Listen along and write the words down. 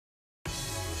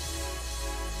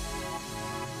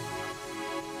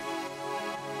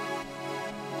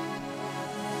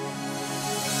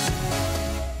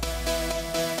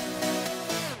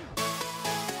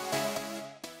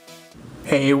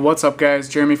Hey, what's up guys?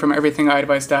 Jeremy from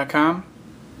everythingidevice.com.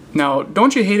 Now,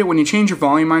 don't you hate it when you change your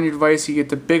volume on your device, you get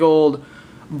the big old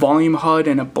volume HUD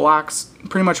and it blocks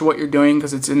pretty much what you're doing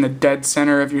because it's in the dead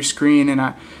center of your screen, and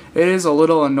it is a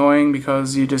little annoying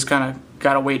because you just kind of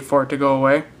gotta wait for it to go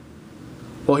away.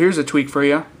 Well, here's a tweak for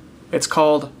you. It's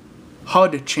called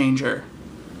HUDChanger.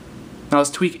 Now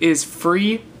this tweak is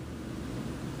free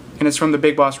and it's from the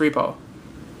Big Boss repo.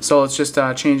 So let's just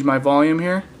change my volume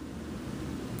here.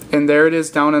 And there it is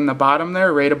down in the bottom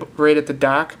there, right at the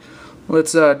dock.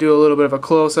 Let's do a little bit of a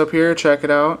close-up here. Check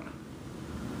it out.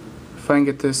 If I can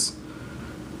get this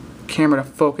camera to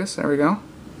focus. There we go.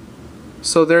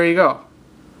 So there you go.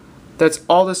 That's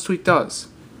all this tweak does.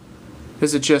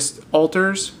 Is it just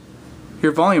alters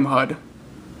your volume HUD.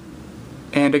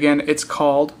 And again, it's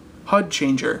called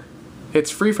HUDChanger. It's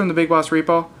free from the Big Boss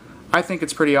repo. I think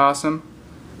it's pretty awesome.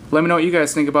 Let me know what you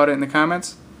guys think about it in the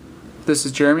comments. This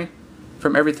is Jeremy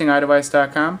from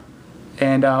everythingidevice.com,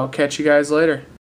 and I'll catch you guys later.